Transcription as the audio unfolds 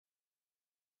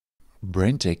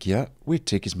BrenTech here, where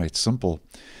tech is made simple.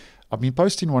 I've been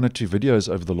posting one or two videos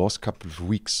over the last couple of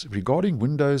weeks regarding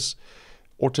Windows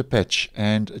Autopatch,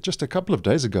 and just a couple of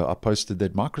days ago I posted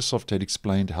that Microsoft had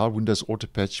explained how Windows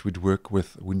Autopatch would work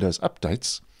with Windows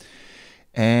updates.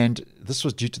 And this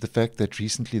was due to the fact that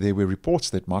recently there were reports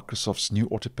that Microsoft's new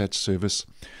Autopatch service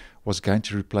was going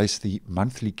to replace the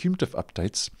monthly cumulative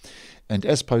updates. And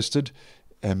as posted,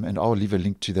 and I'll leave a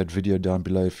link to that video down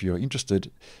below if you're interested,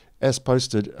 as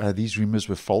posted, these rumors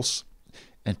were false,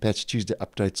 and Patch Tuesday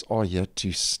updates are here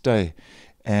to stay.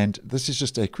 And this is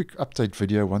just a quick update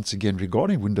video once again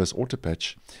regarding Windows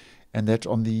Autopatch, and that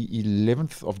on the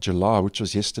 11th of July, which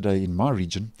was yesterday in my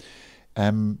region,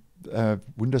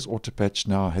 Windows Autopatch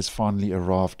now has finally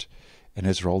arrived and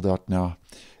has rolled out now.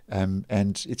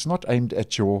 And it's not aimed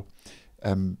at your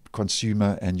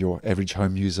consumer and your average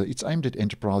home user. It's aimed at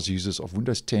enterprise users of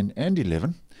Windows 10 and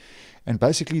 11. And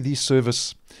basically, this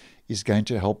service is going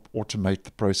to help automate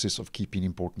the process of keeping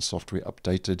important software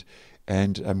updated.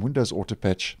 And Windows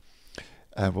Autopatch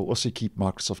will also keep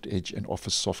Microsoft Edge and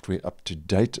Office software up to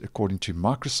date, according to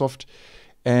Microsoft.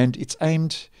 And it's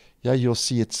aimed, yeah, you'll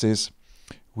see it says,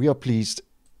 "We are pleased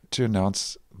to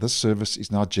announce this service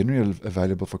is now generally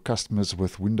available for customers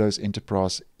with Windows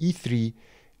Enterprise E3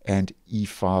 and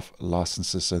E5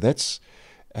 licenses." So that's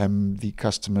the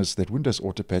customers that Windows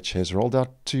Autopatch has rolled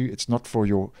out to. It's not for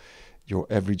your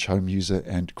average home user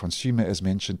and consumer, as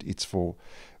mentioned. It's for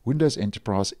Windows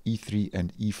Enterprise E3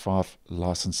 and E5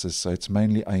 licenses. So it's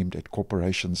mainly aimed at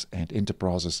corporations and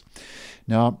enterprises.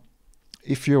 Now,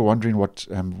 if you're wondering what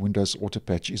Windows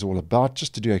Autopatch is all about,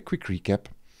 just to do a quick recap,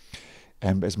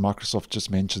 as Microsoft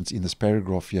just mentions in this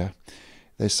paragraph here,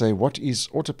 they say, what is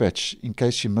Autopatch? In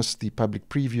case you missed the public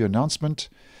preview announcement,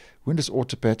 Windows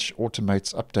Autopatch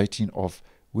automates updating of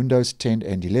Windows 10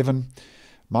 and 11,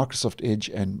 Microsoft Edge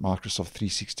and Microsoft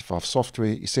 365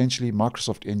 software. Essentially,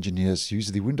 Microsoft engineers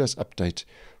use the Windows Update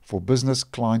for business,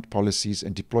 client policies,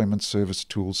 and deployment service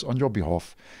tools on your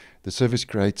behalf. The service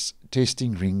creates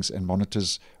testing rings and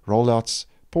monitors rollouts,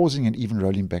 pausing and even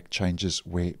rolling back changes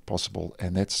where possible.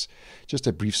 And that's just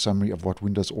a brief summary of what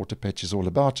Windows Autopatch is all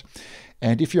about.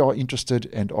 And if you are interested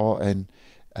and are an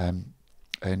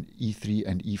E3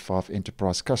 and E5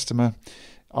 enterprise customer,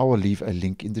 I will leave a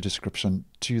link in the description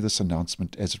to this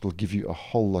announcement, as it will give you a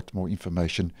whole lot more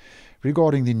information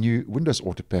regarding the new Windows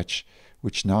Autopatch,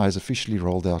 which now has officially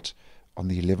rolled out on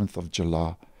the 11th of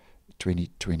July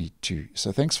 2022.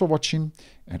 So thanks for watching,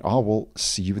 and I will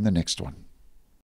see you in the next one.